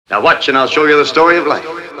Now watch and I'll show you the story of life.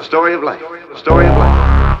 The story of life. The story of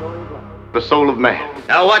life. The soul of man.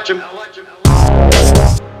 Now watch him.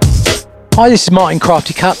 Hi, this is Martin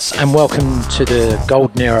Crafty Cuts and welcome to the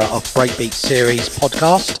Golden Era of Breakbeat Series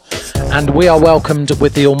podcast. And we are welcomed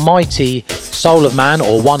with the almighty Soul of Man,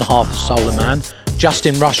 or one half of Soul of Man,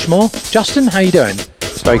 Justin Rushmore. Justin, how you doing?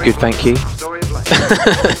 It's very good, thank you.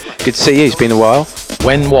 Good to see you, it's been a while.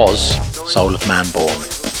 When was Soul of Man born?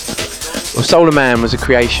 Well, Soul of Man was a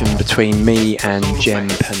creation between me and Jem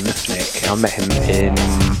Panufnik. I met him in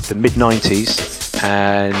the mid-90s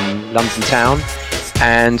in London town,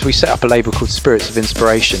 and we set up a label called Spirits of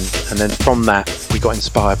Inspiration, and then from that we got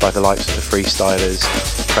inspired by the likes of the Freestylers,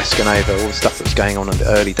 Frescanova, all the stuff that was going on in the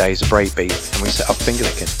early days of breakbeat, and we set up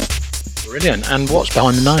Fingerlickin'. Brilliant. And what's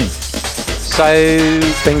behind the name? So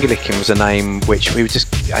Fingerlickin' was a name which we were just,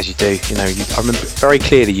 as you do, I remember very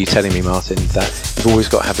clearly you telling me, Martin, that you've always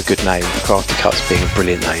got to have a good name, Crafty Cuts being a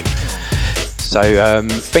brilliant name. So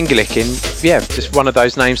Fingerlickin', yeah, just one of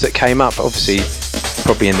those names that came up, obviously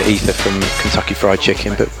probably in the ether from Kentucky Fried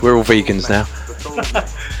Chicken, but we're all vegans now.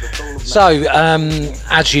 So,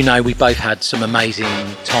 as you know, we both had some amazing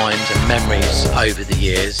times and memories over the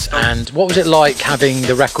years. And what was it like having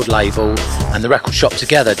the record label and the record shop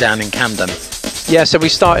together down in Camden? Yeah, so we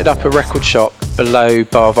started up a record shop below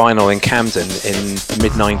Bar Vinyl in Camden in the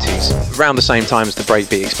mid-90s, around the same time as the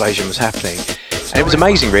breakbeat explosion was happening. And it was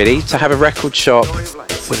amazing, really, to have a record shop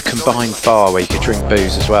with a combined bar where you could drink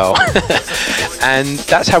booze as well. And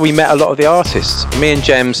that's how we met a lot of the artists. Me and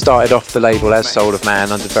Jem started off the label as Soul of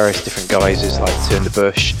Man under various different guises like Two in the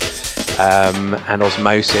Bush and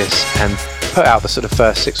Osmosis, and put out the sort of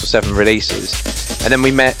first 6 or 7 releases. And then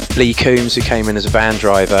we met Lee Coombs, who came in as a van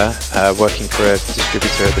driver, working for a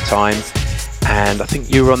distributor at the time. And I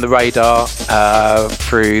think you were on the radar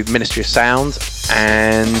through Ministry of Sound.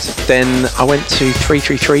 And then I went to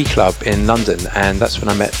 333 Club in London, and that's when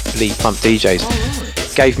I met Lee Plump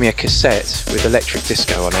DJs. Gave me a cassette with electric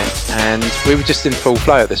disco on it, and we were just in full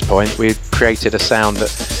flow at this point. We created a sound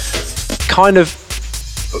that kind of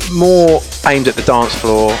more aimed at the dance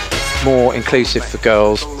floor, more inclusive for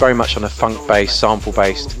girls, very much on a funk-based,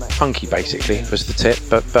 sample-based, funky basically was the tip,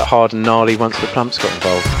 but hard and gnarly once the Plumps got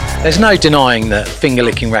involved. There's no denying that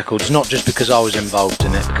Fingerlickin' Records, not just because I was involved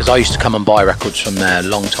in it, because I used to come and buy records from there a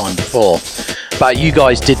long time before, but you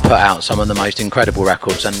guys did put out some of the most incredible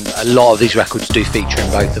records, and a lot of these records do feature in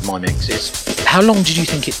both of my mixes. How long did you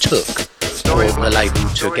think it took for the label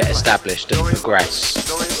to get established and progress?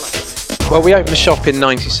 Well, we opened the shop in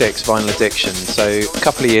 '96, Vinyl Addiction, so a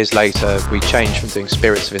couple of years later we changed from doing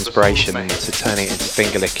Spirits of Inspiration to turning it into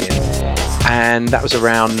Fingerlickin', and that was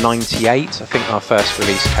around '98, I think our first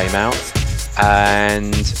release came out,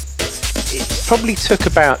 and it probably took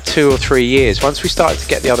about 2 or 3 years. Once we started to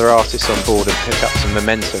get the other artists on board and pick up some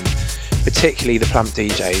momentum, particularly the Plump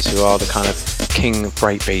DJs, who are the kind of king of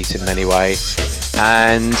breakbeat in many ways.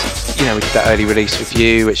 And we did that early release with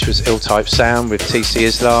you, which was Ill-Type Sound with TC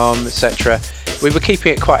Islam, etc. We were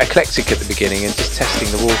keeping it quite eclectic at the beginning and just testing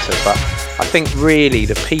the water, but I think really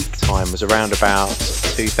the peak time was around about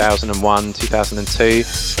 2001, 2002.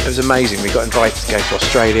 It was amazing. We got invited to go to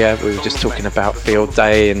Australia. We were just talking about Field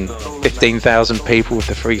Day and 15,000 people with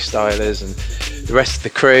the Freestylers and the rest of the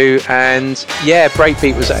crew, and yeah,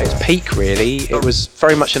 breakbeat was at its peak really. It was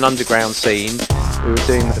very much an underground scene. We were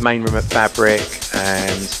doing the main room at Fabric,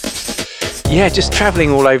 and yeah, just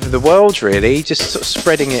travelling all over the world really, just sort of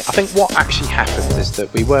spreading it. I think what actually happened is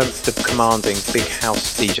that we weren't commanding big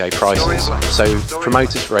house DJ prices, so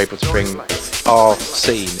promoters were able to bring our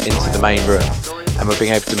scene into the main room, and we're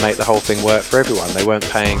being able to make the whole thing work for everyone. They weren't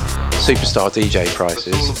paying superstar DJ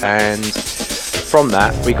prices, and from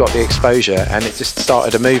that we got the exposure, and it just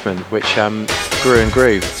started a movement which grew and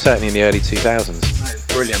grew, certainly in the early 2000s.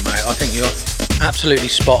 Brilliant, mate. I think you're absolutely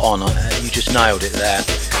spot on. You just nailed it there.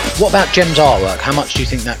 What about Jem's artwork? How much do you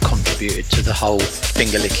think that contributed to the whole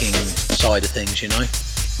Fingerlickin' side of things,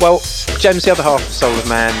 Well, Jem's the other half of Soul of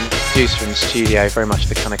Man, producer in the studio, very much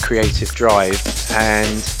the kind of creative drive,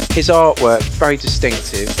 and his artwork, very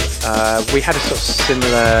distinctive. We had a sort of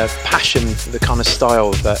similar passion for the kind of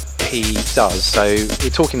style that he does, so we're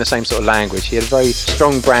talking the same sort of language. He had a very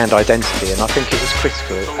strong brand identity, and I think it was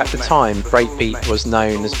critical. At the time, breakbeat was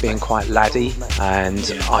known as being quite laddie, and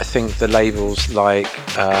I think the labels like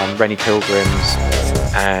Rennie Pilgrims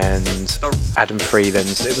and Adam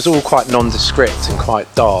Freeland's, it was all quite nondescript and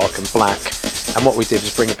quite dark and black, and what we did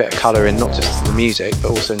was bring a bit of colour in, not just to the music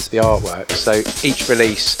but also into the artwork. So each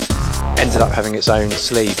release ended up having its own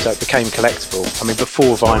sleeve, so it became collectible. I mean,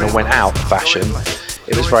 before vinyl went out of fashion,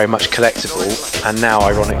 it was very much collectible, and now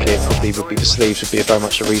ironically it probably would be, the sleeves would be very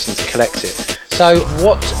much a reason to collect it. So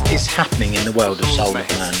what is happening in the world of Soul of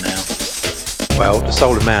Man now? Well, the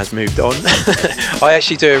Soul of Man's moved on. I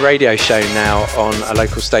actually do a radio show now on a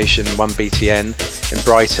local station, 1BTN in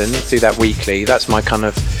Brighton, do that weekly. That's my kind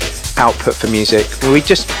of output for music. We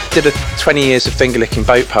just did a 20 years of finger licking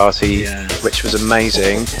boat party, which was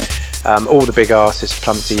amazing. All the big artists,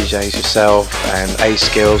 Plump DJs, yourself, and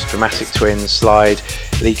A-Skills, Dramatic Twins, Slide,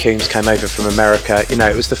 Lee Coombs came over from America. You know,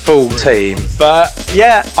 it was the full team. But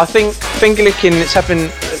yeah, I think finger licking, it's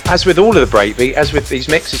happened, as with all of the breakbeat, as with these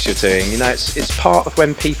mixes you're doing, you know, it's part of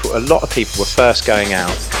when a lot of people were first going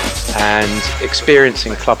out and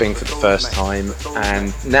experiencing clubbing for the first time,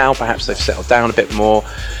 and now perhaps they've settled down a bit more,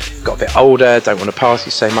 got a bit older, don't want to party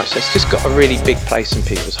so much. So it's just got a really big place in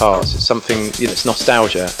people's hearts. It's something, you know, it's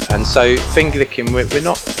nostalgia. And so finger licking, we're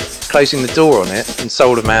not closing the door on it. And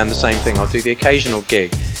Soul of Man, the same thing. I'll do the occasional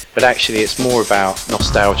gig, but actually it's more about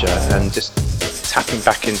nostalgia and just tapping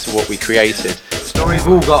back into what we created. We've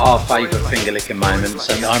all got our favourite finger licking moments,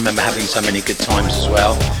 and I remember having so many good times as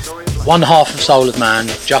well. One half of Soul of Man,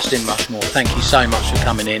 Justin Rushmore, thank you so much for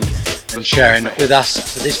coming in and sharing with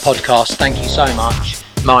us for this podcast. Thank you so much.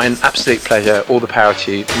 Martin, absolute pleasure, all the power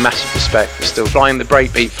to you, massive respect for still flying the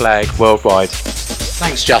breakbeat flag worldwide.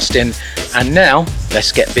 Thanks, Justin. And now,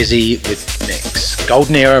 let's get busy with Mix.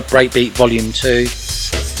 Golden Era Breakbeat Volume 2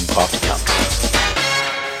 from Crafty Cuts.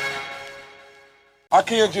 I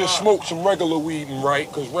can't just smoke some regular weed and write,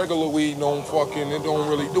 because regular weed it don't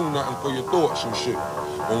really do nothing for your thoughts and shit.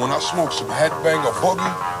 But when I smoke some headbanger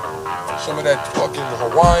boogie, some of that fucking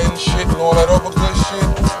Hawaiian shit and all that other good shit,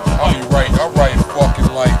 I write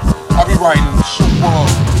fucking like, I be writing super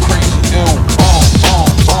crazy ill, super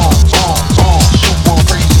crazy ill, super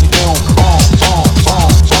crazy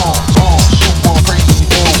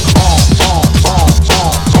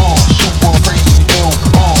ill, super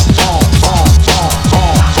crazy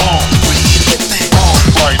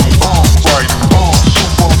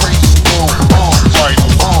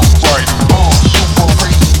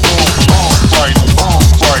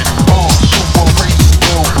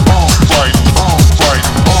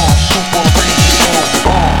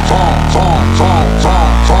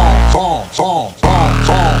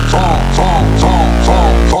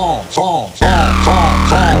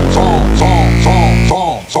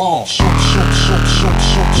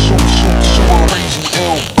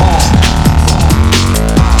ill,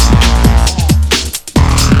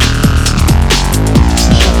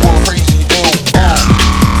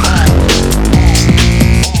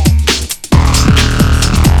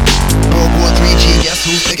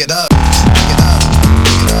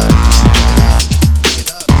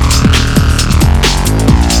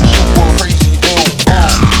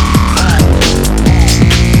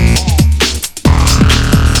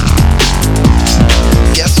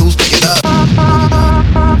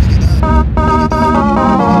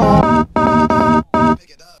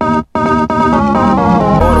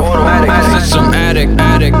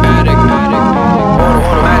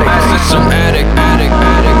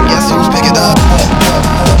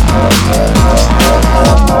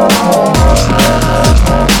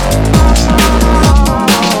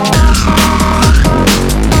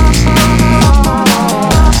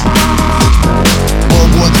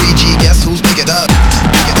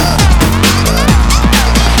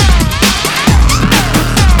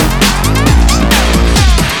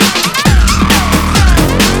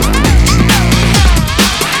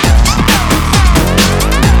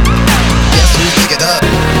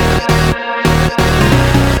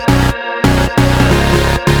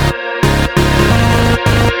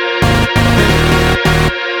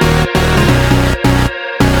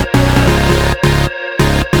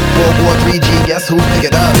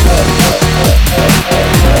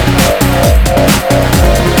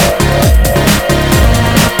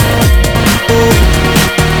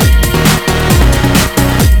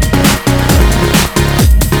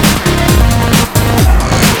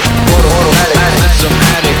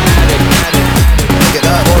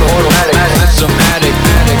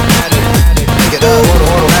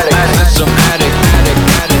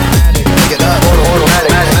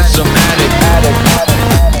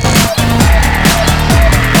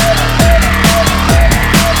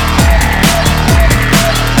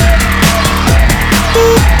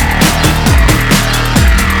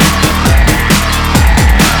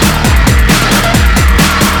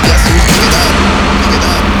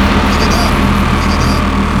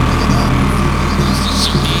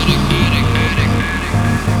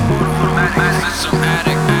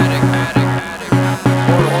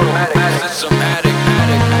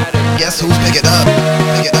 Guess who's pick it up,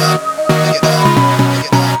 pick it up, pick it up, pick it up.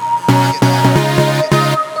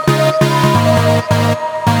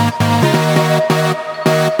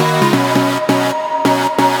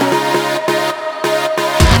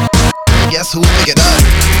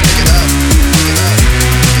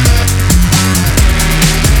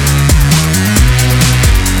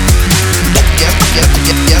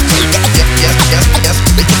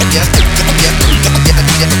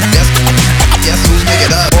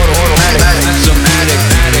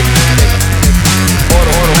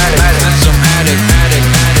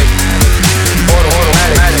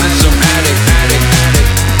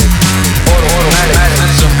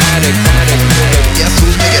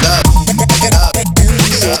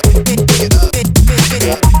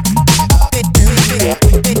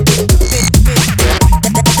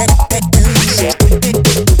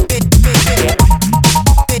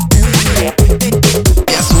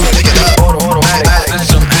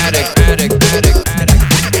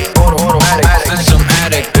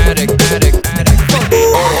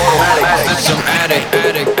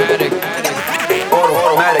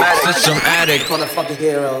 some addict. Motherfucking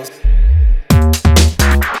heroes.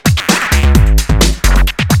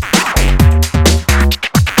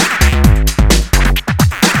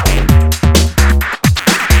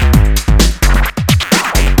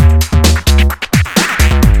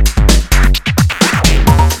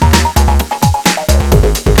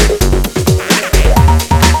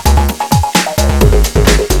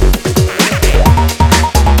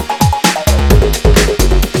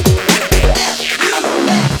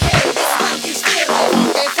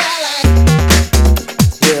 It's all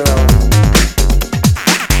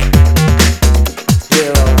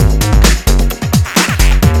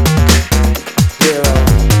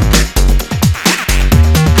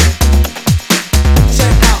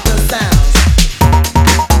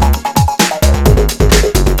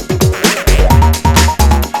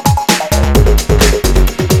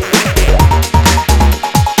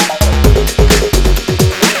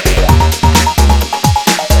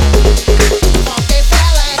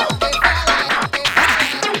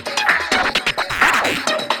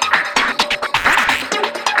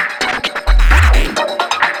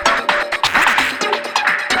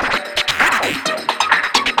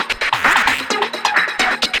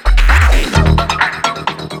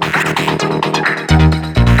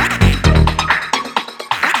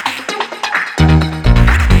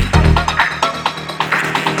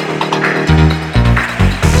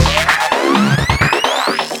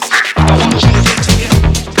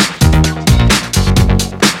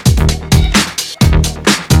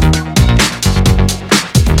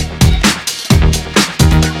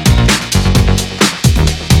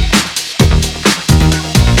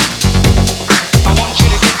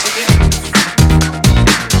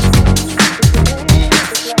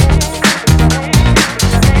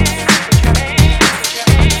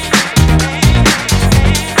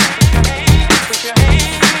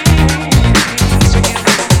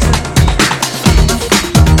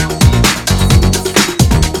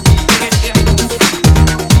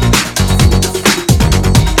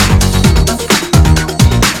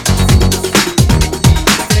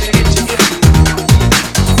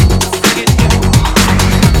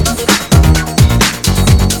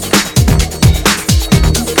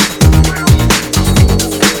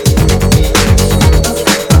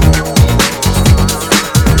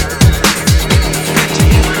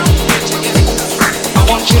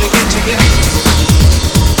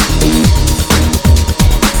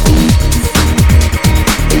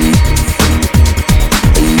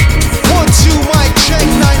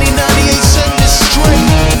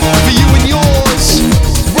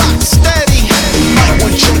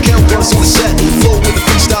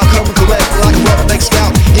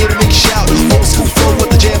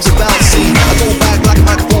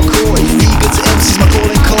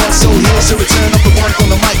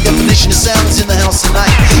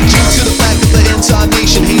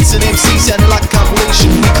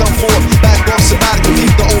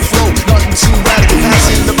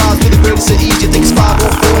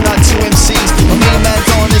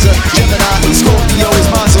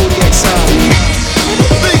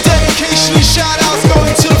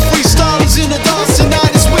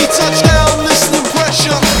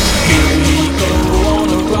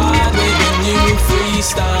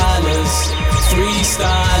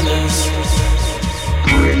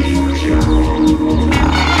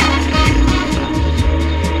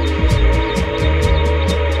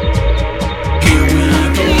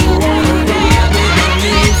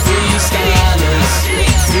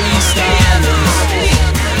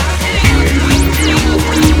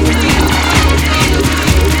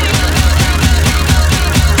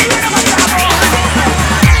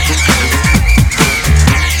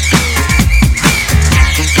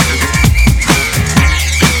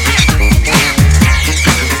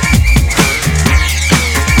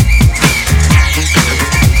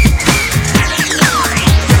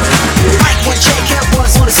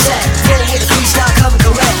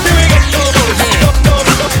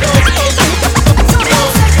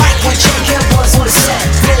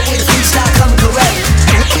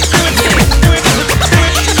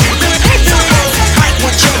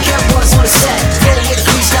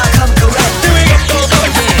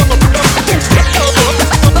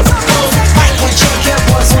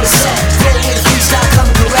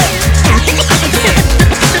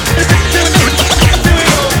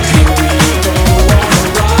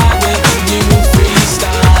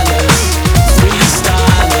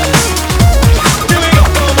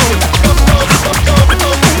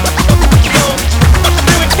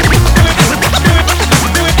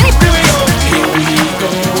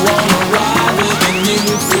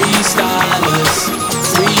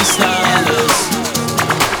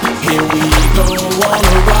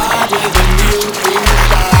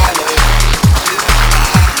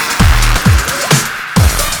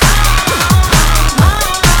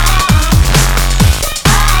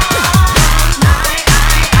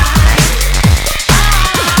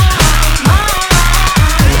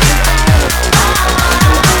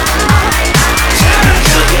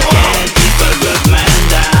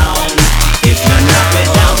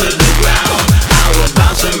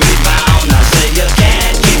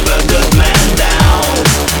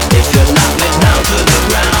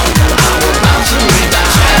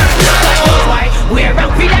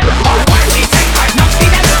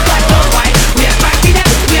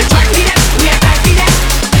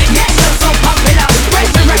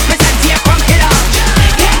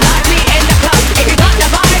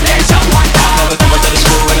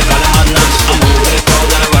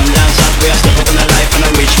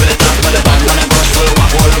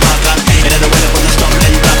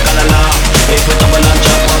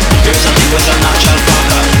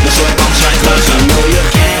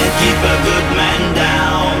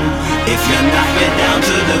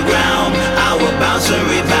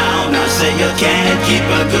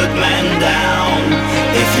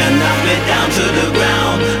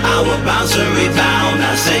compulsory bound.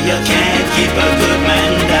 I say you can't keep a good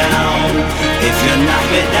man down. If you knock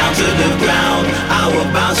me down to the ground, I will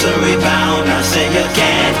bounce and rebound. I say you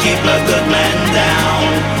can't keep a good man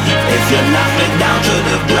down. If you knock me down to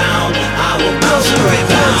the ground, I will bounce and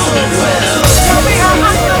rebound. Well, tell me how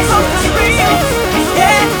I'm supposed to feel.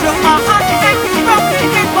 Yeah, you're my heart and you broke it,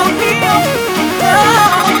 it won't heal.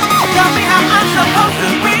 Oh, tell me how I'm supposed to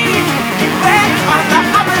breathe. When I'm the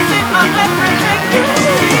opposite of everything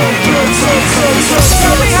you see.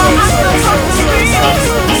 Tell me how I'm supposed to feel.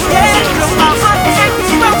 Yeah, you're my heart and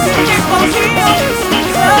you broke it, it won't heal.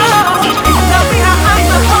 Oh, tell me how I'm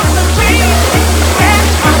supposed to breathe. When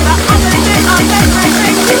I'm the opposite of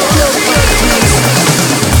everything you see.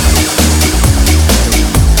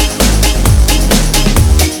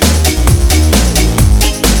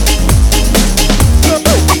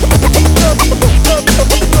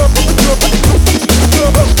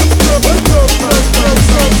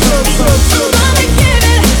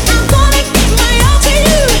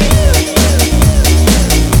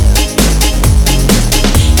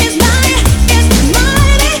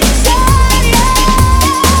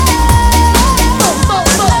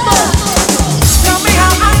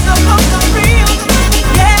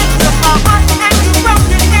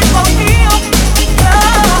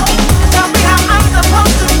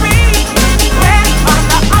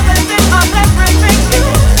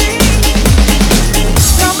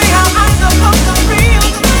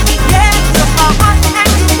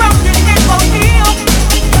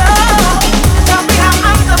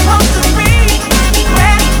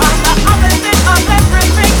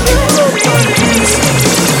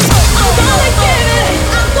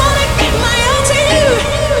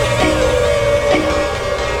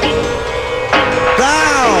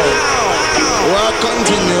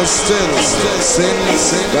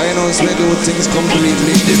 Things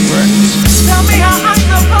completely different. Tell me how I'm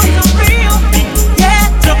supposed to feel. Yeah,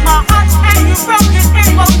 took my heart and you broke it, it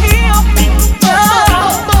won't heal.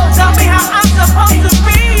 Oh, tell me how I'm supposed to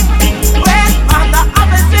be when I'm the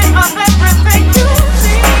opposite of everything you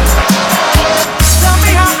see. Tell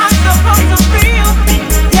me how I'm supposed to feel.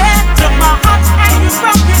 Yeah, took my heart and you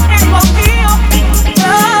broke it, it won't heal.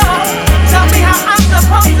 Oh, tell me how I'm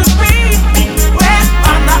supposed to be when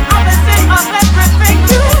I'm the opposite of everything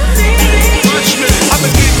you see. I'm the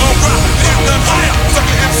king of rock, there's none higher.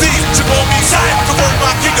 Sucker MCs should call me sire. To work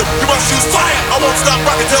my kingdom, you must use fire. I won't stop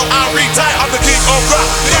rocking till I retire. I'm the king of rock,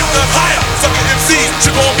 there's none higher. Sucker MCs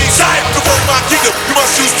should call me sire. To work my kingdom, you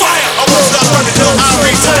must use fire. I won't stop rocking till I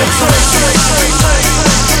retire.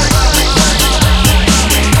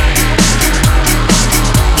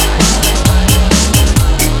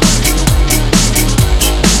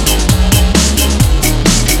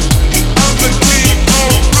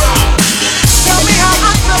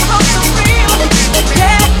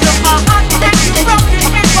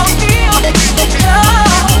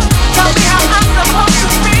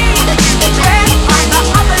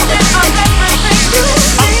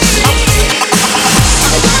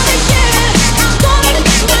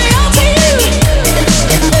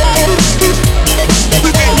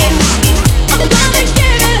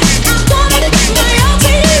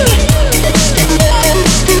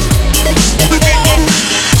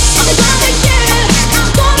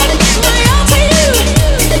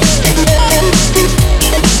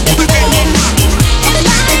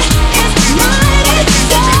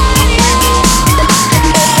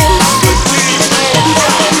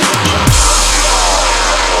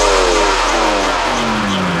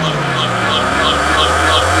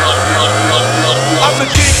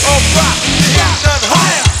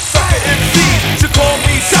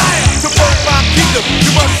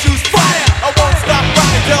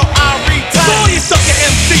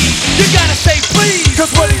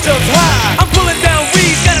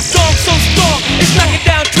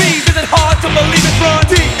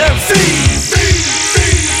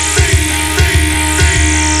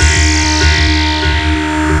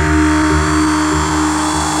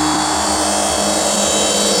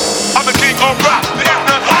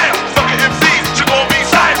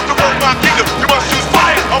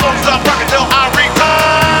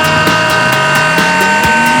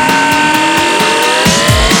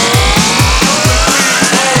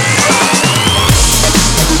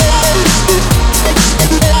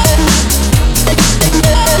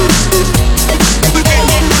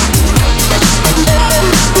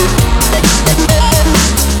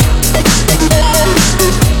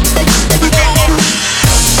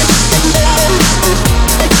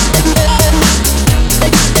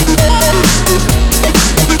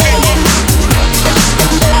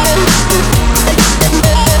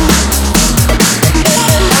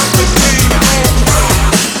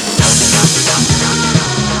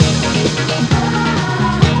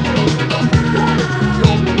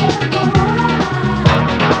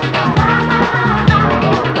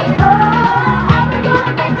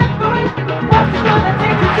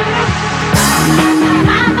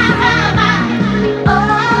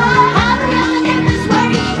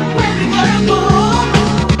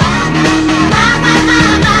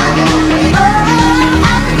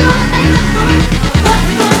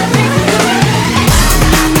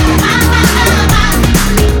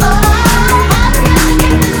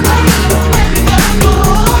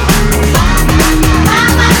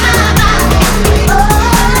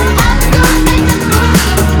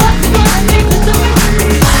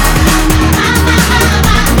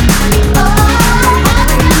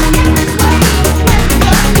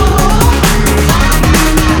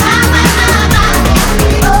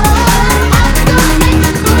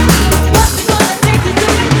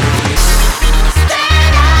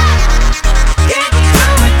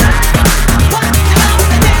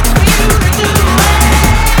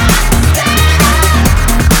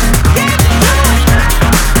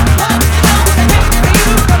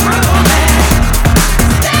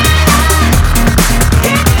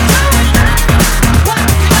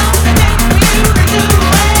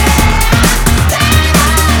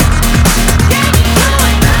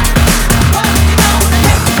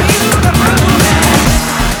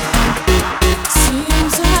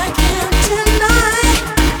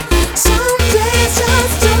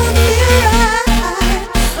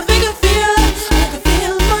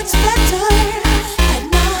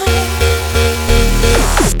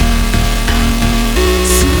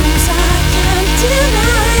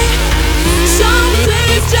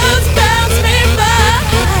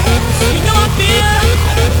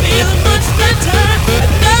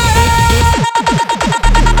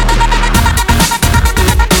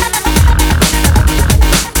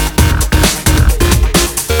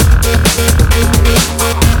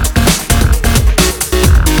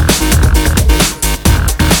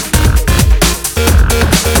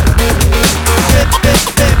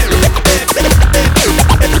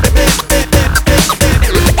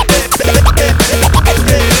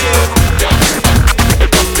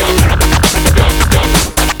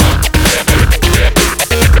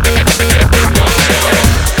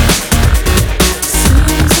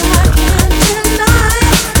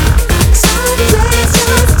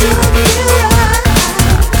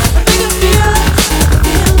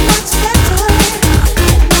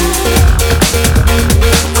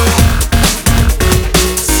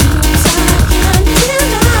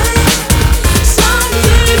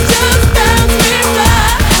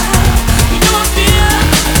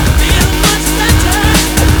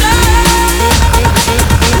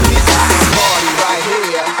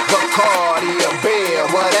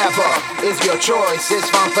 choice. It's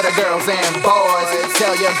fun for the girls and boys.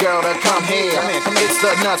 Tell your girl to come here. It's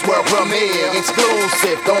the Nuts World premiere.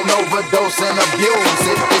 Exclusive. Don't overdose and abuse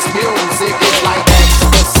it. It's music. It's like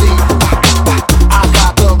ecstasy. I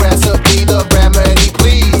got the recipe, the remedy.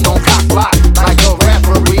 Please don't cock block like a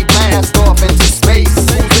referee. Blast off into space.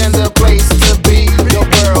 Who's in the place to be? The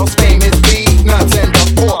world's famous beat. Nuts in the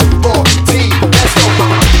 440. Let's go.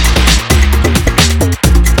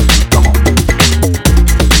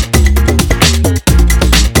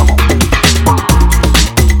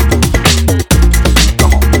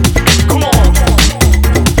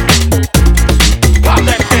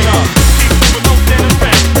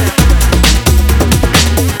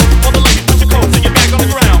 All the ladies, put your coats in your bag.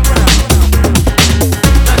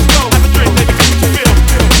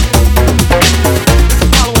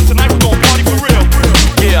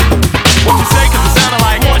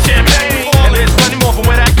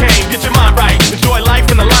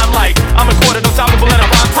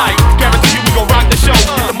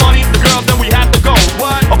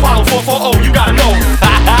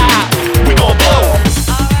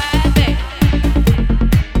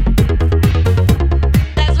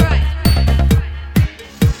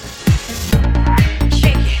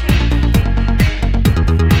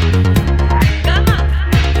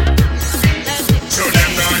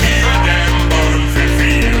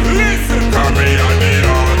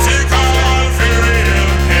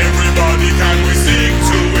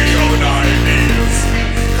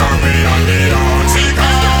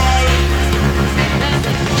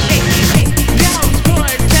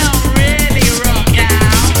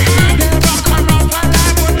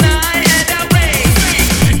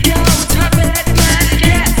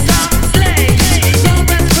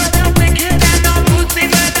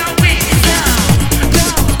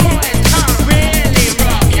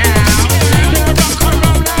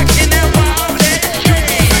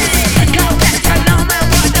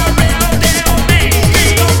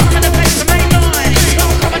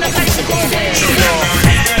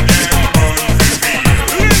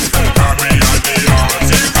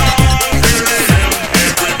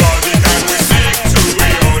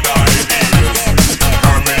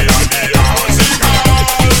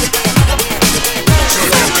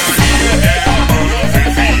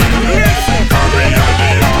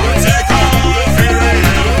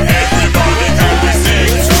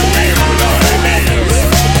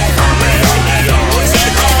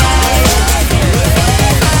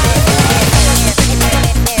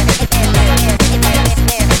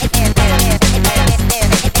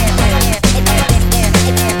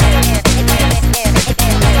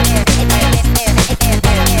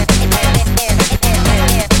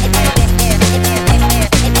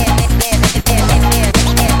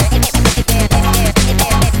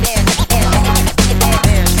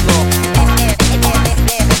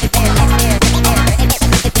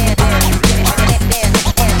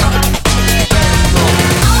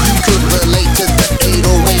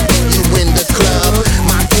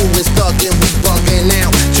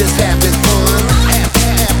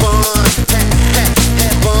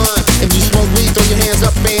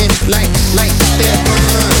 like that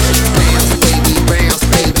bounce,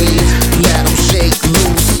 baby, let 'em shake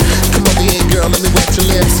loose. Come over here, girl, let me wet your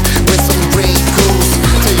lips with some Grey Goose.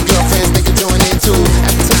 Tell your girlfriends they can join in too.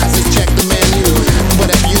 Appetizers, check the menu.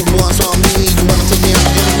 Whatever you want on me, you wanna take me out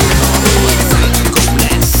of your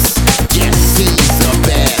Psycho-less. Yes, he's a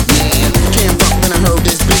bad man. Can't fuck when I heard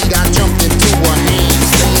this beat, I jumped into a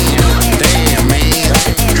handstand. Damn, man,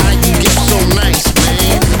 how you get so nice,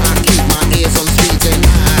 man? I keep my ears on the streets and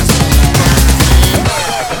eyes on the prize, man.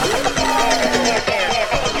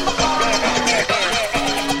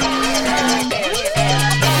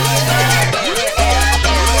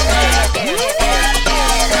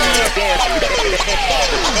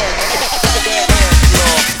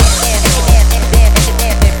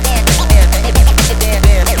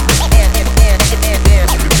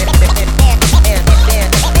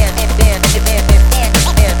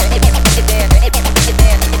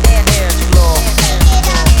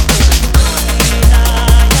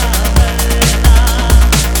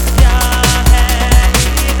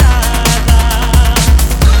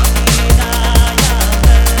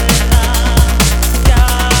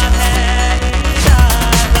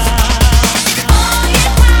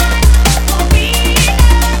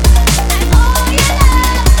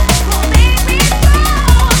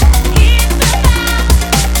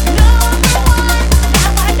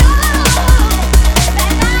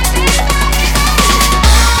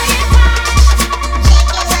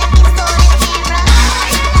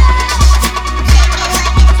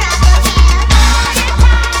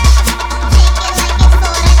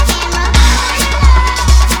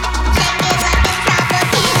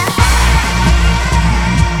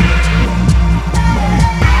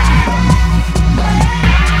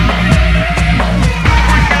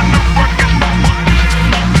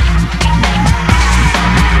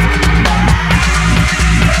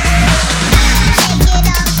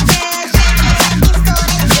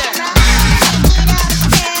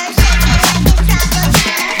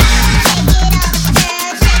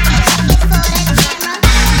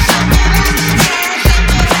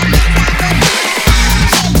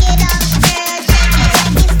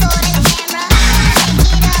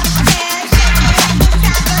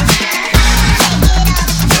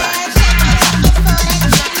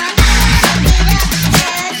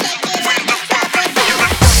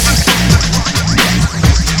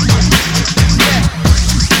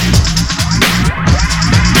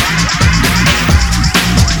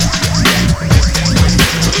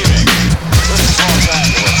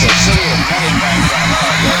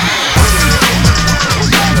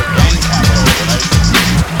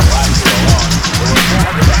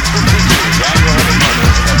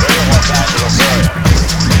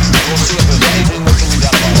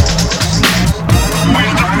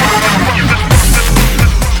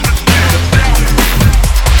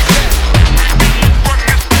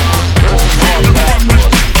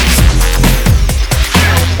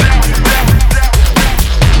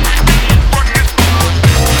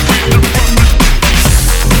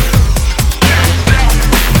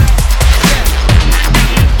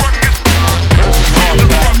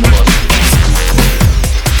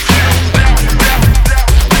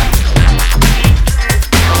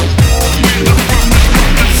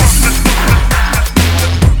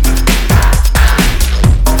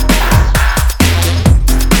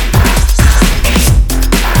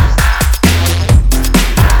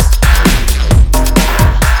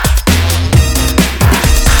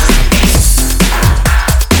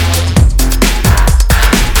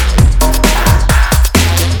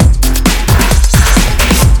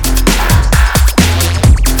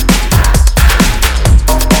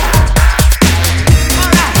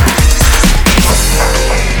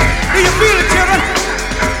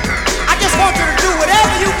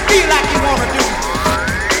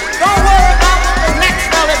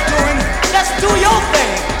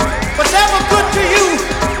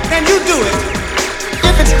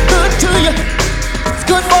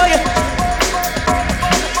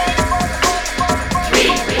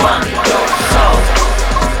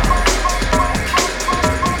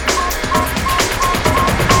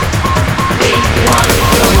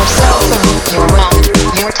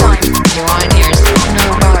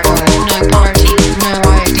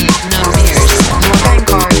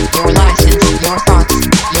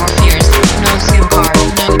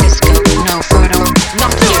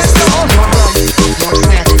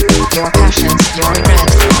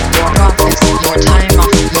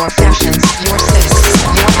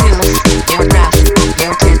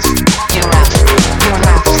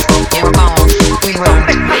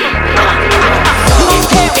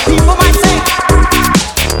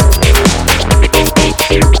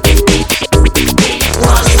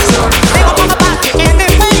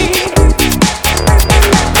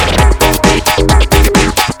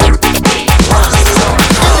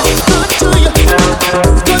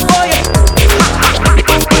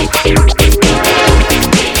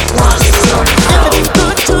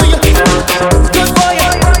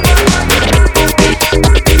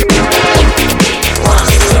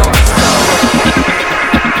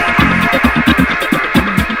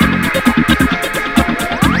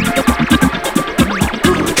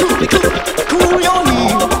 cool your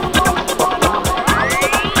heat.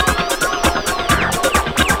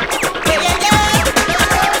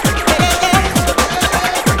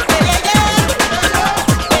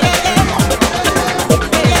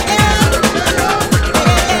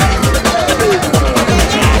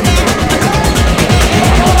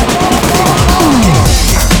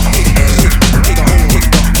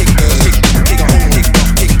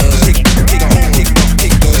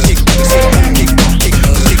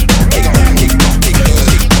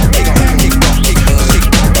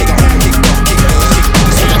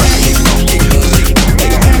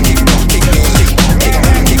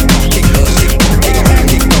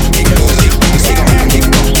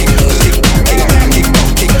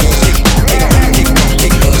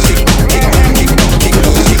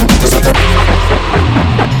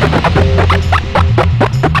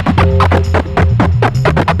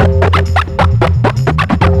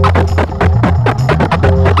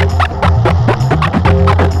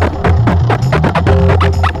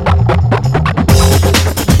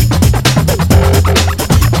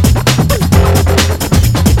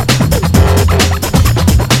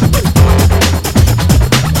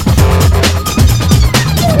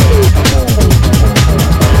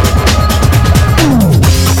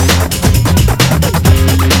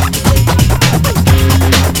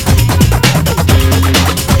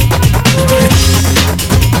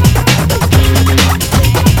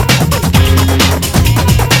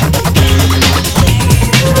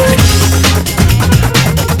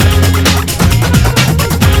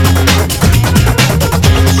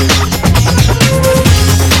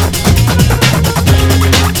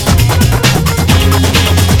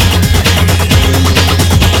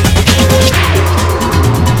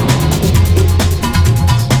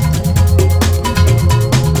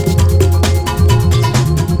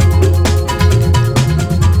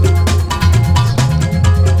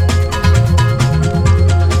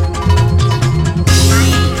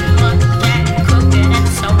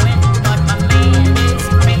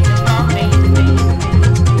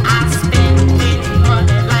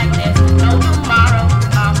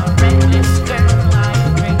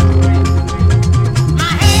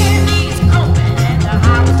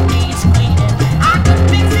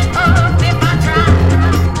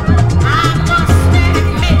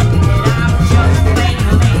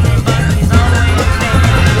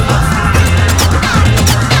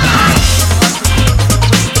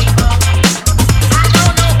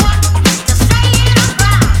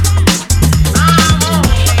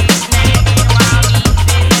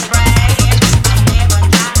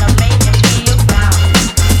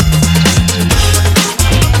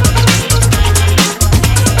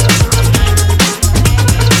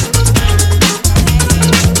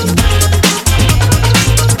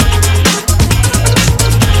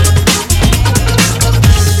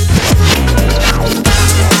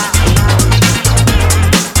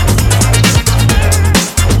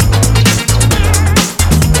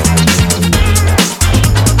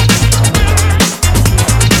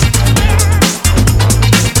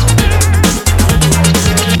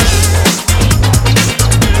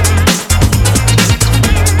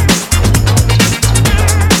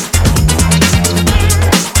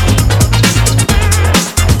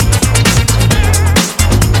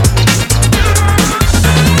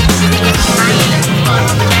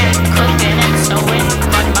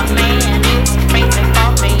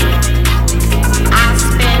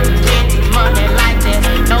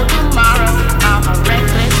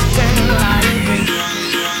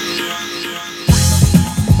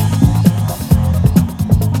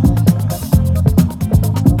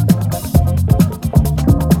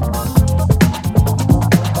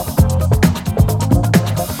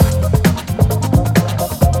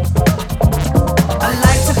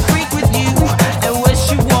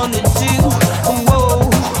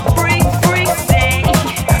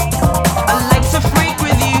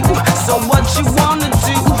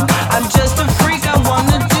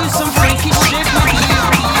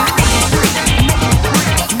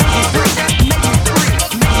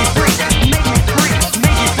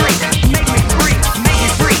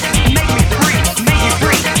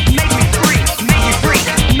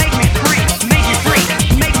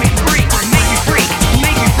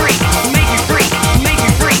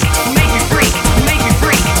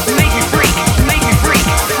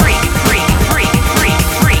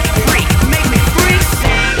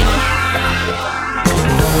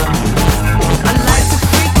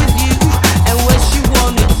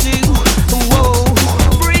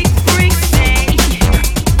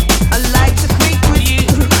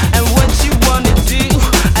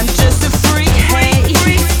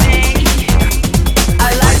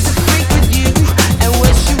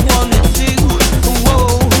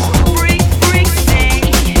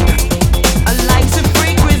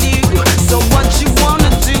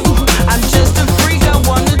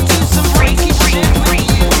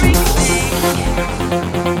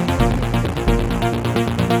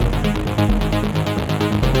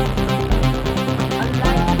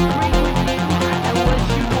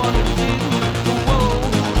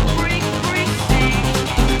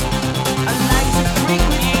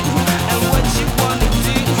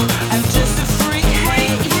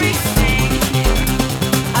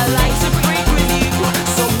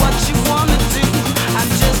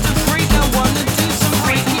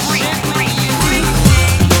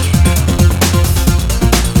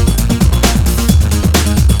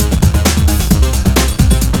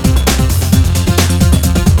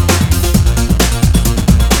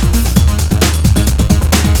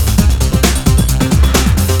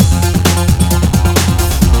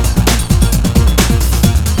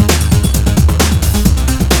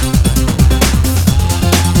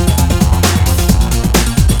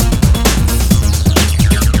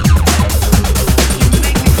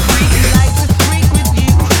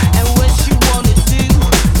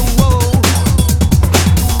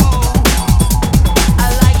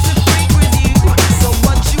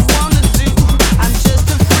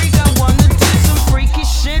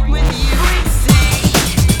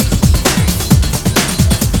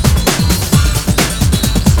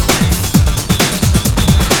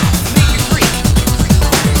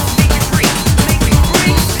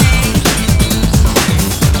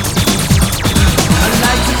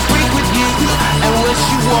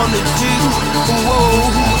 Whoa,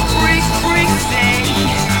 freak, freak thing.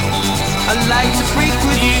 I like to freak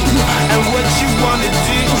with you, and what you wanna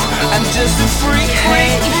do. I'm just a freak,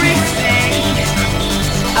 hey, freak thing.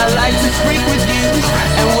 I like to freak with you,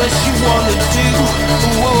 and what you wanna do.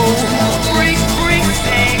 Whoa, freak, freak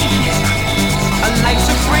thing. I like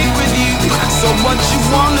to freak with you, so what you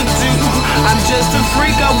wanna do? I'm just a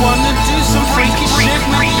freak, I wanna do some freaky shit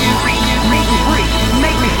with you. Make me freak,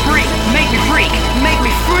 make me freak, make me freak, make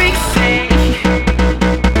me freak thing.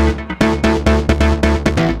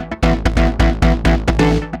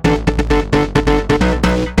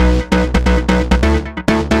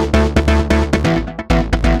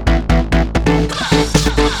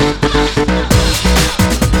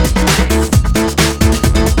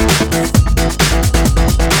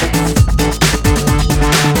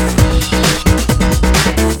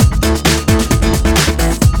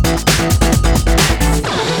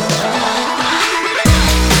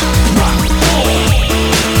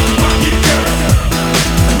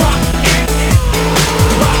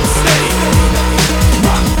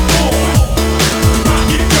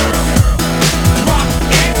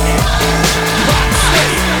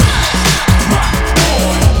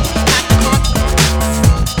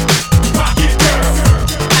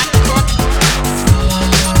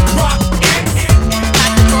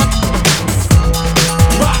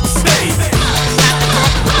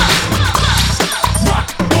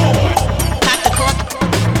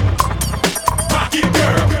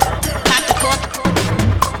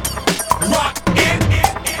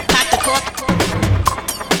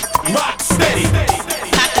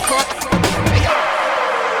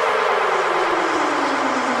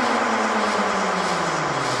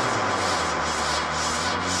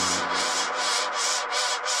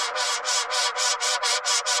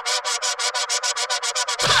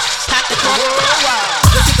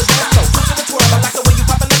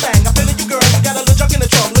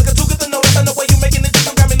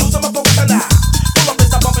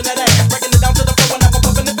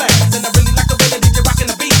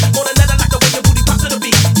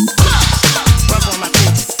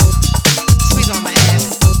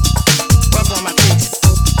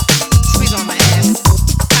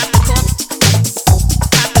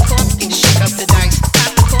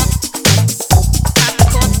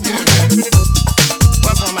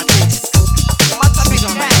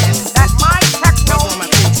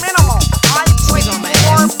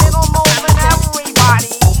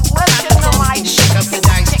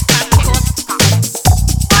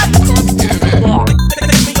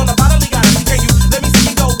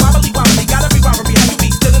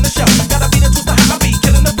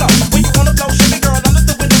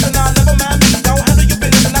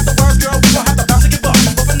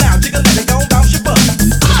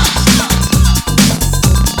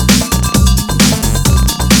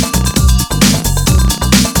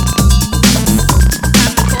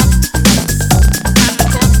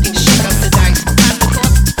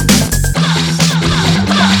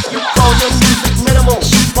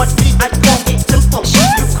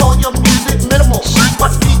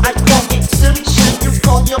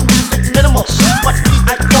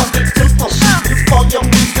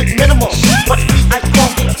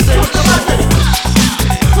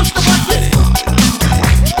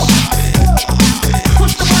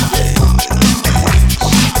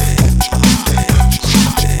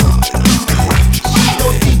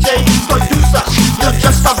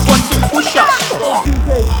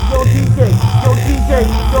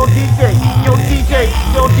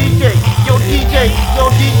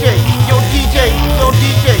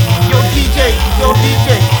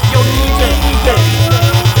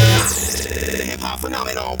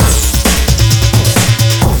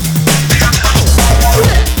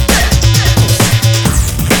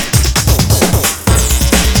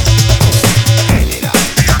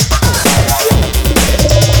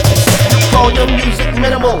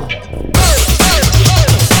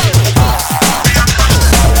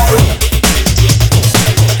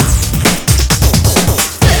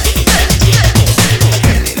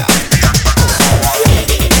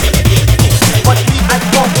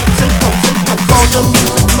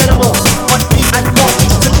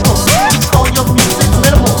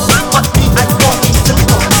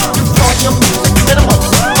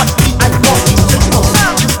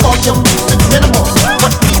 Your music minimal,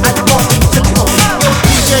 but me I want it simple. Yo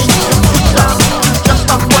DJ,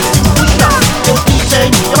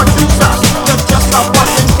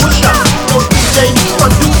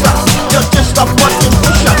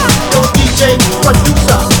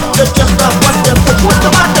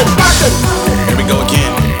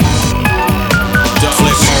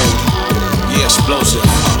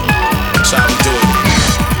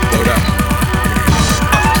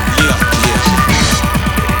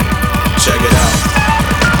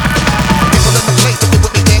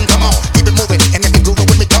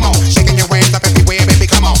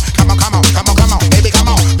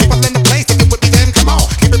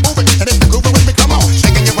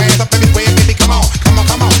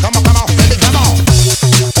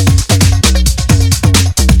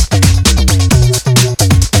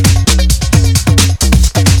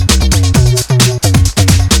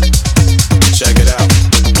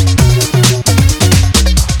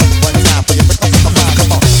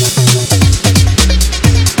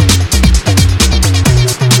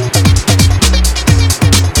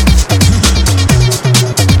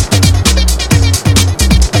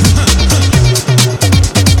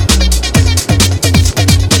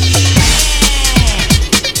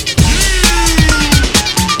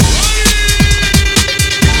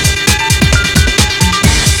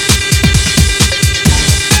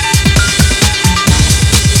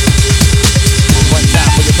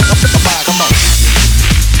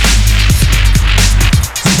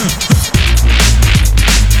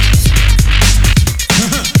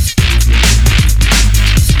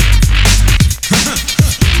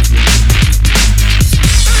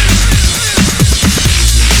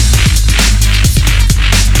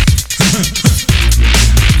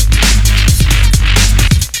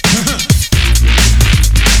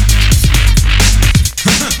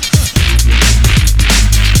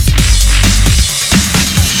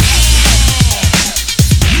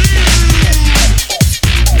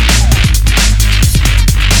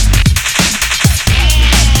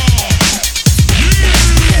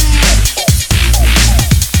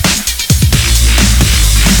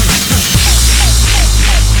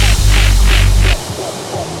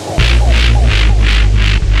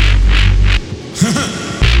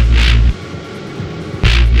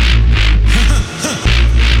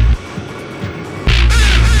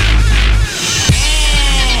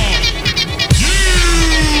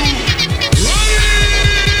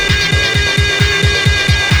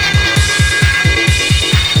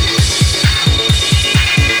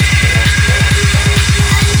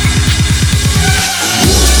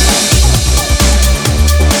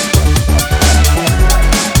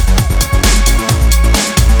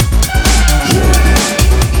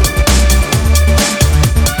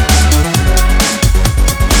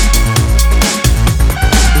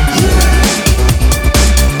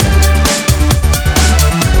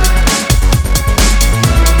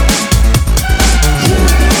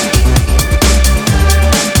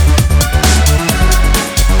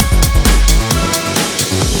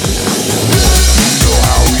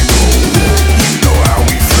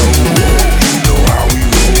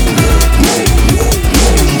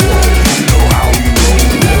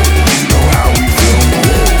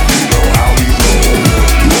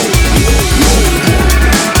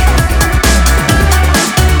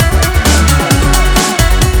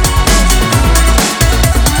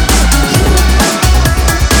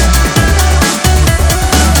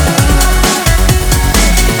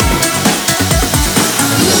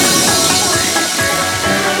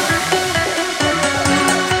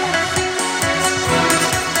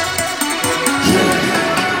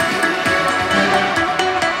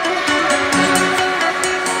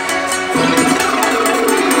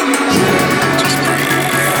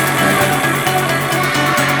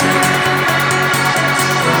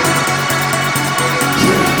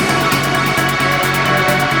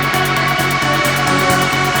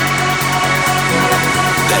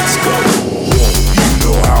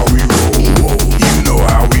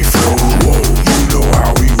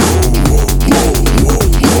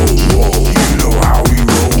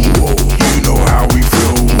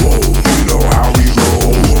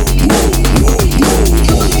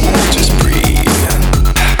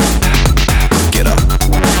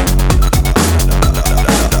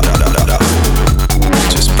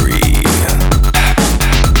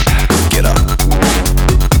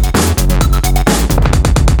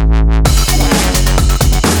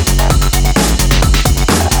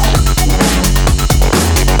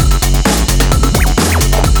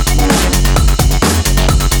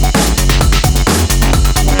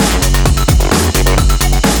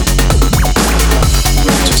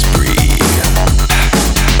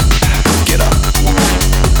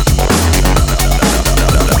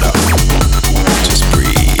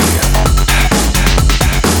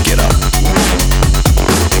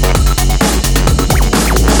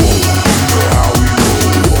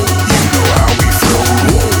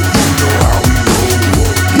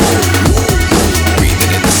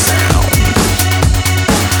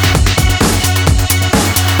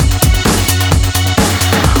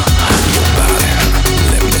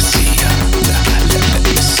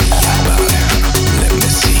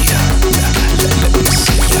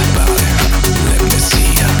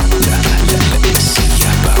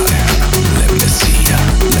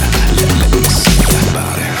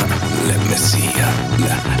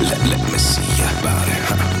 Let me see your body.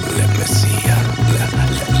 Let me see ya. Let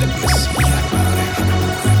me see your body.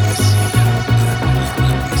 Let me see ya.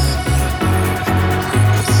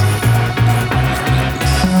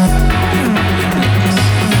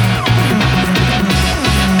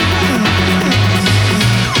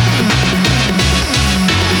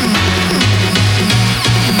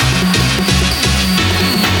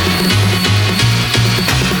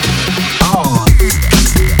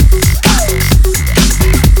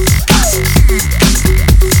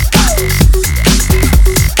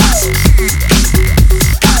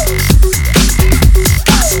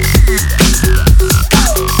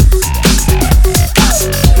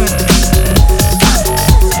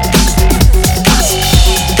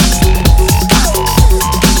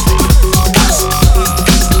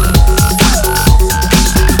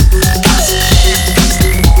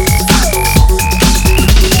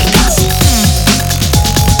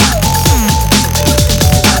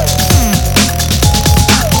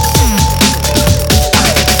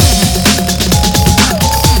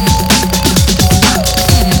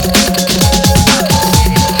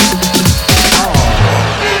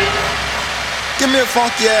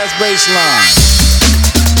 Funky ass bass line.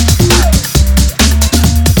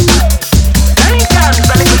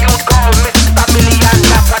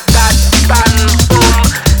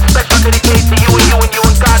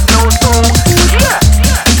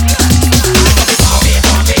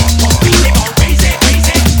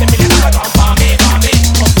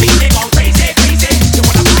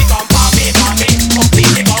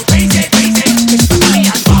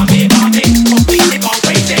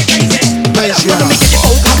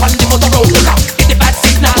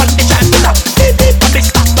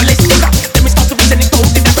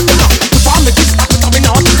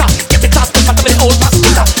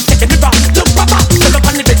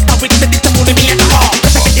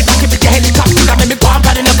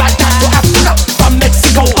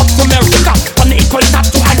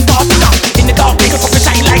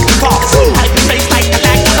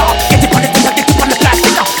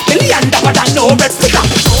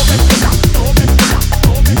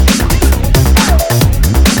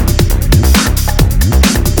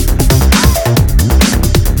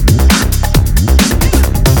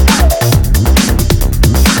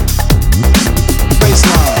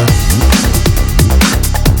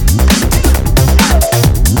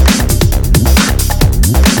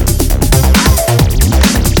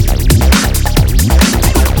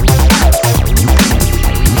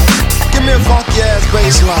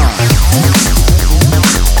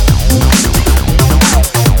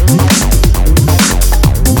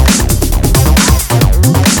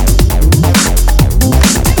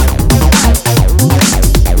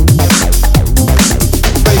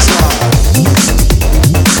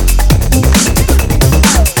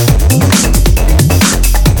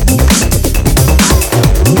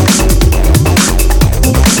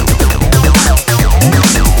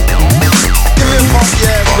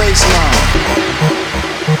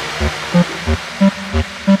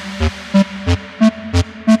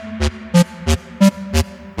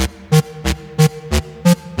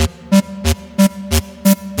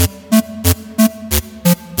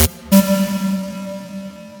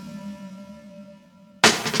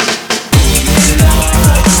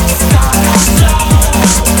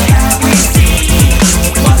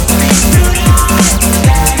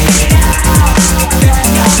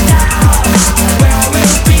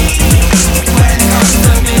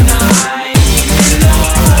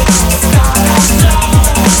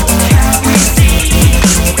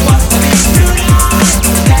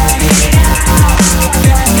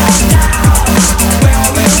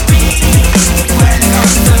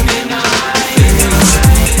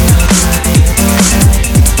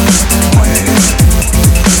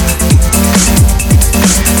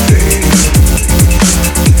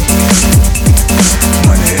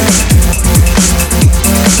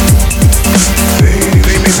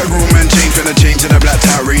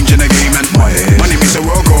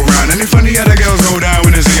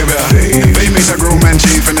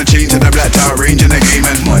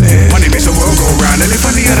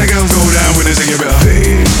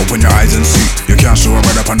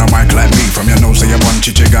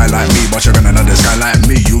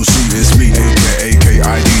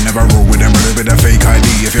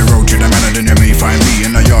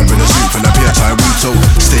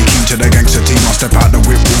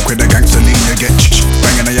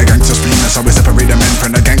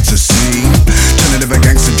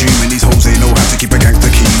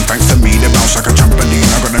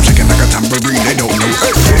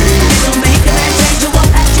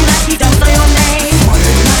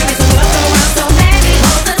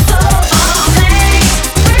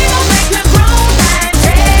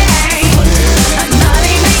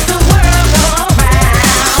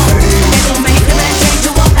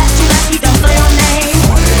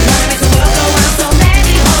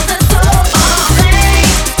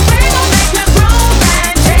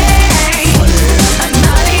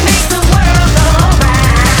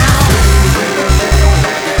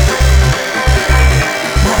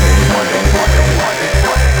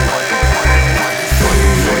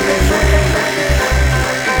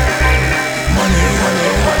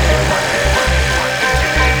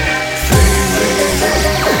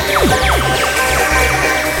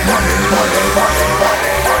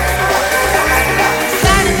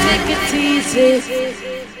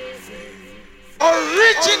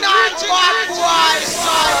 I'll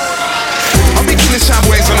be killing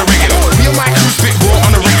sideways on the regular. Me and my crew spit raw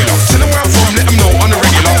on the regular. Tell them where I'm from, let them know on the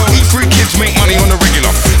regular. Eat free kids, make money on the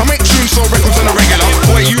regular. I make tunes, so records on the regular.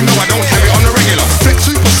 Boy, you know I don't have it on the regular. Flex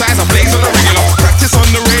super size, I blaze on the regular. Practice on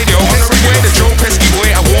the radio. Way the Joe Pesky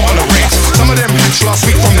boy, I wore on the Rex. Some of them hatched last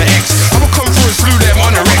week from the X. I would come through and slew them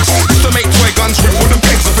on the Rex. Used to make toy guns with wooden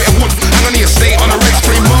pegs. A bit of wood, hang on the estate on the Rex.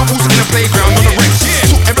 Play marbles in the playground on the Rex.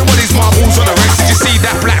 Took everybody's marbles on the Rex. Did you see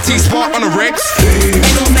that black T-spot on the Rex? We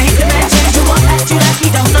gon' make the man change you up, act you like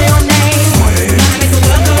he don't know your name. Gotta make the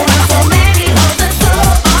world go round so many hoes and so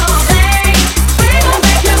all day. We gon'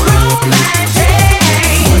 make you romantic.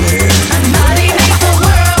 Money makes the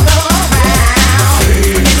world go round.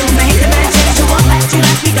 We gon' make the man change you up, act you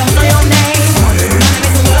like he don't know your name. Gotta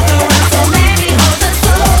make the world go round so many hoes and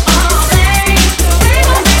so all day. We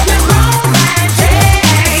gon' make you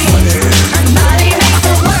romantic. Money makes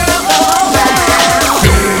the world go round.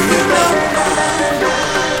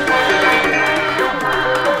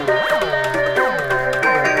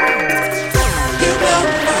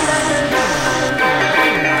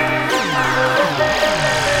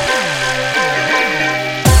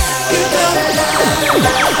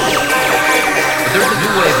 There's a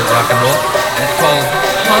new wave of rock and roll, and it's called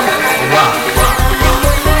punk rock. But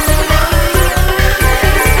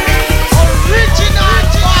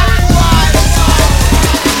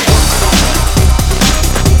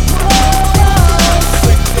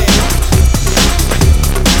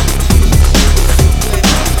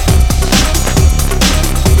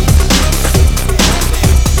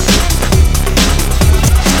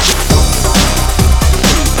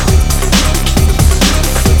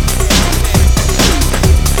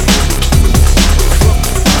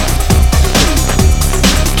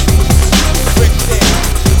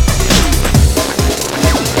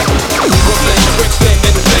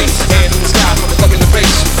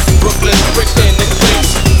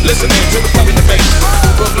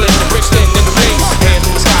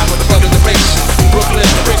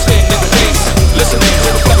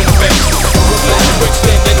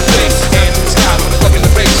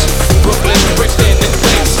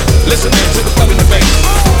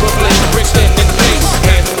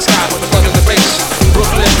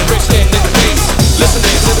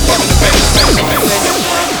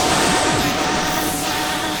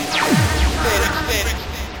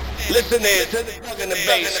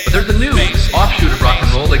there's a new offshoot of rock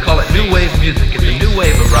and roll. They call it new wave music. It's a new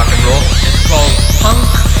wave of rock and roll. It's called punk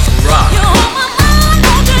rock.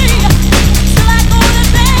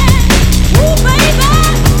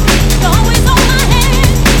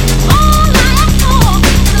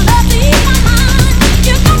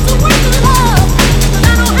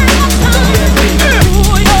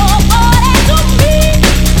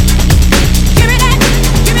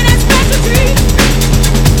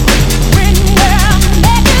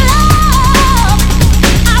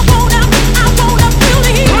 I wanna feel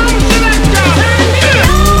the heat.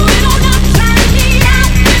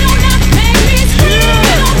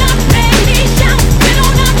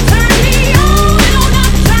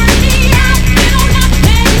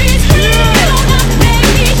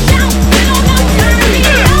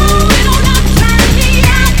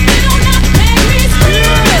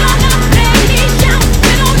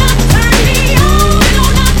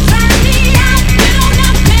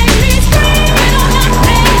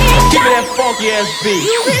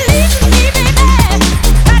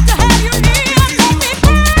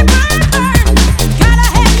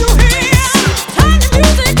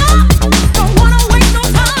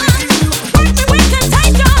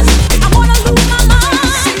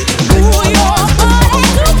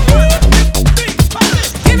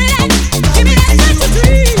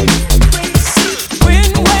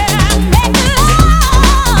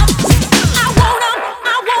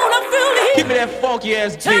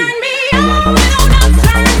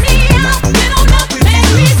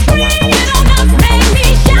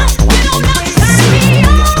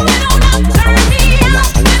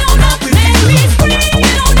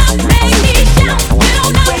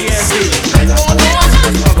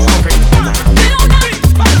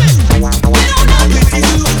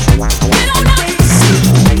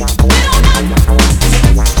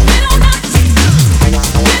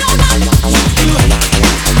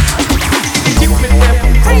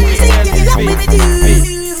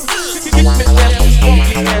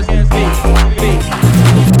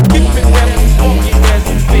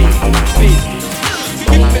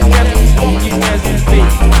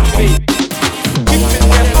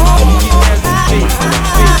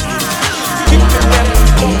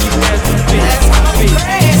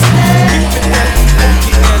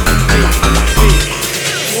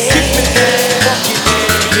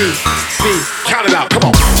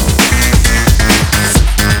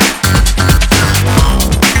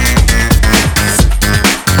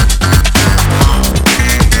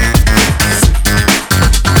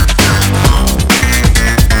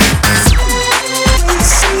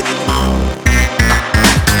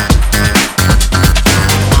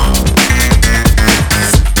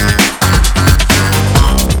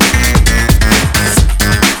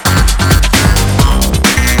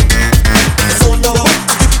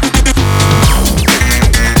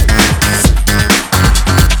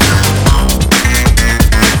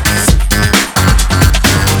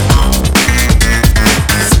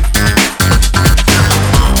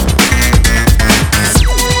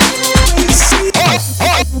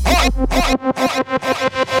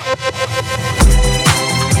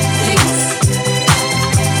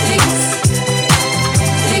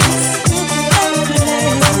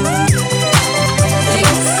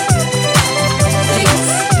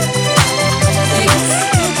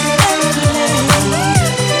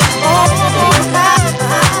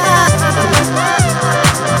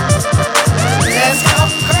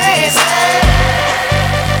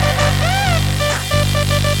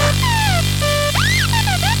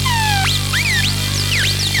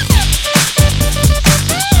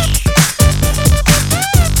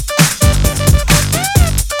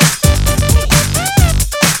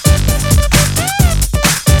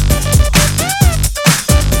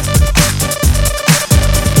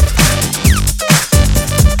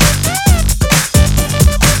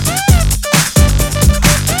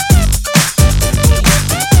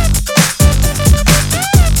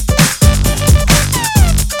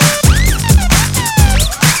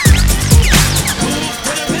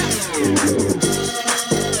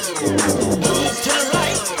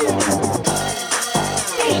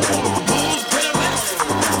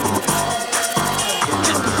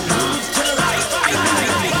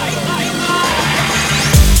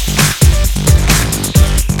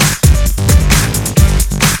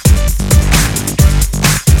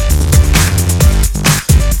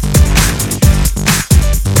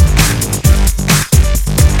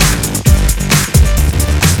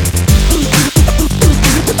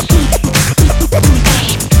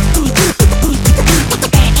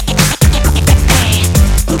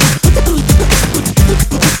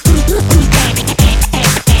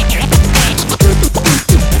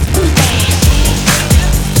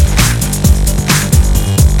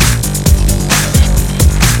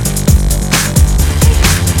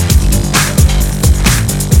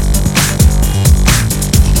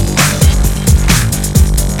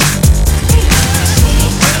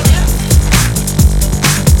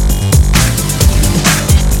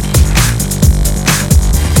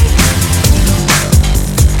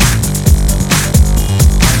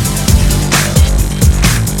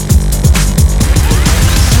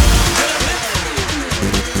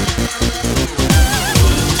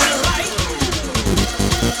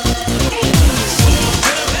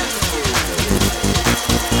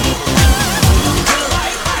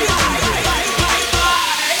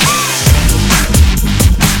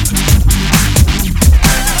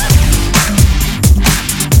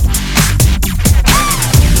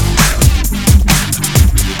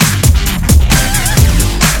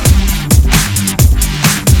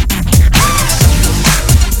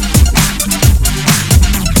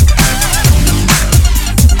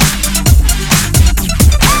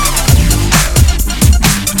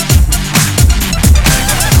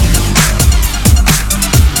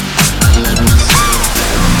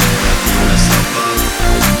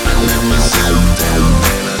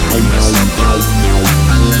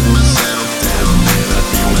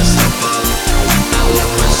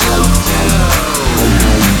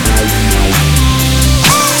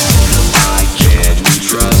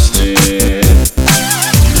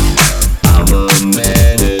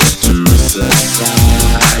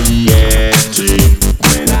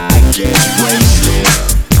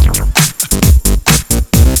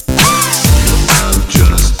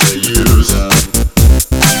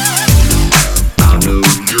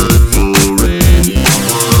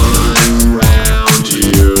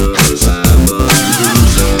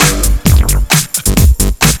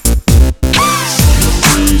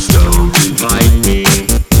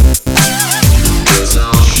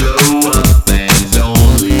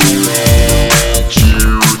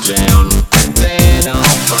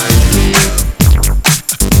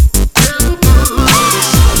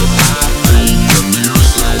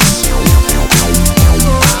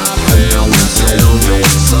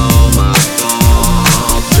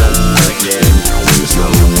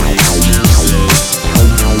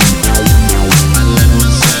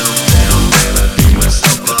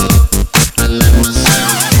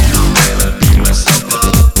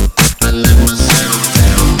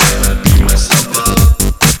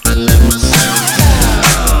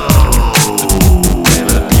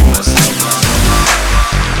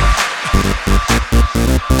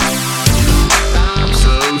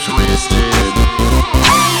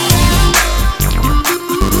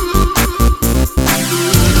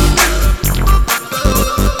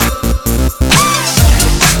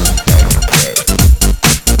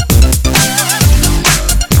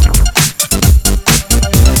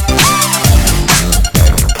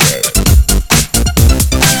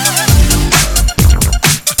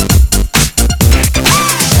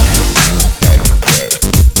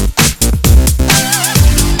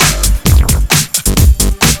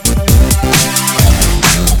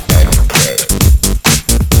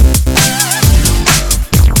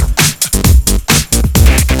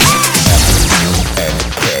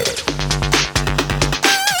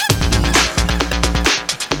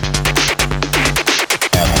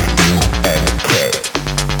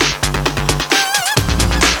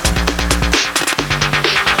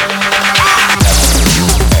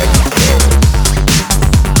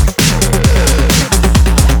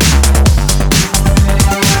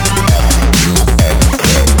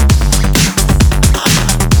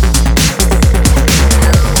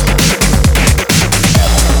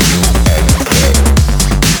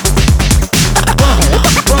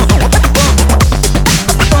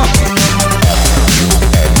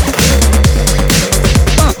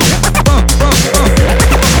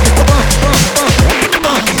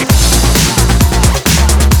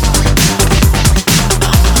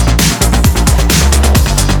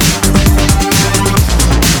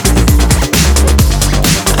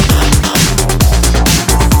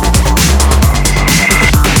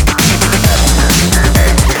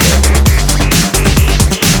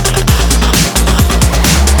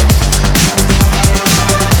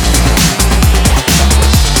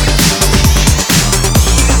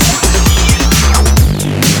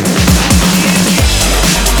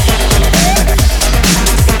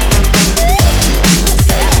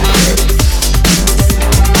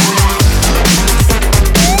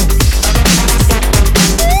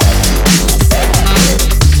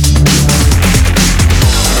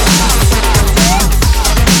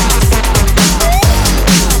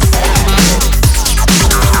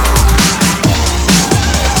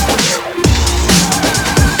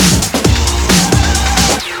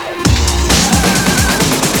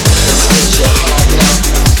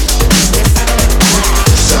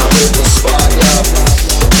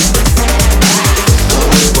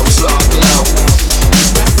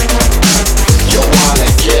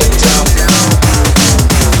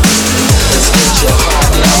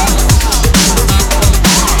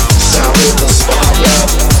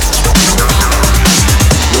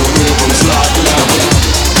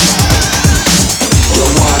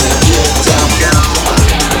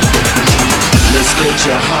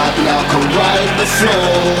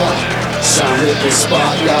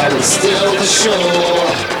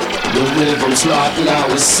 rhythm's locked,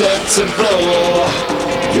 now it's set to blow.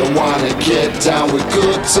 You wanna get down, we're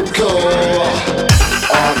good to go.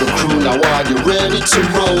 All the crew, now are you ready to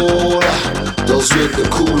roll? Those with the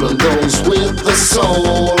cool and those with the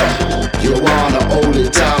soul. You wanna hold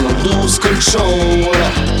it down and lose control.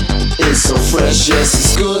 It's so fresh, yes,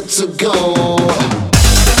 it's good to go.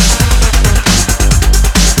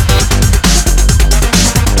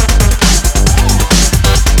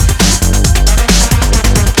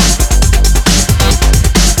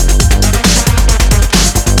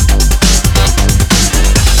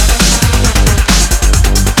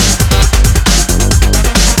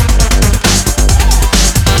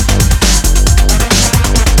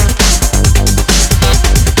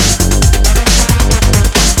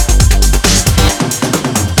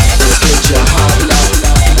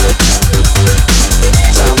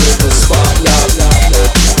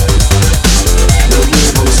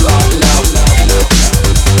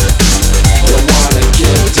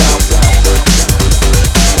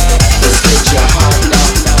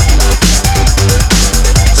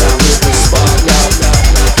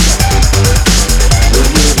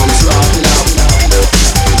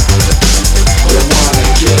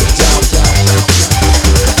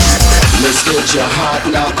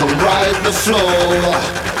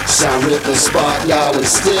 Sound rhythm spot, now it's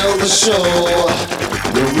still the show.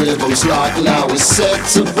 The rhythm's locked, now it's set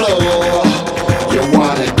to blow. You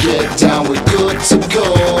wanna get down, we're good to go.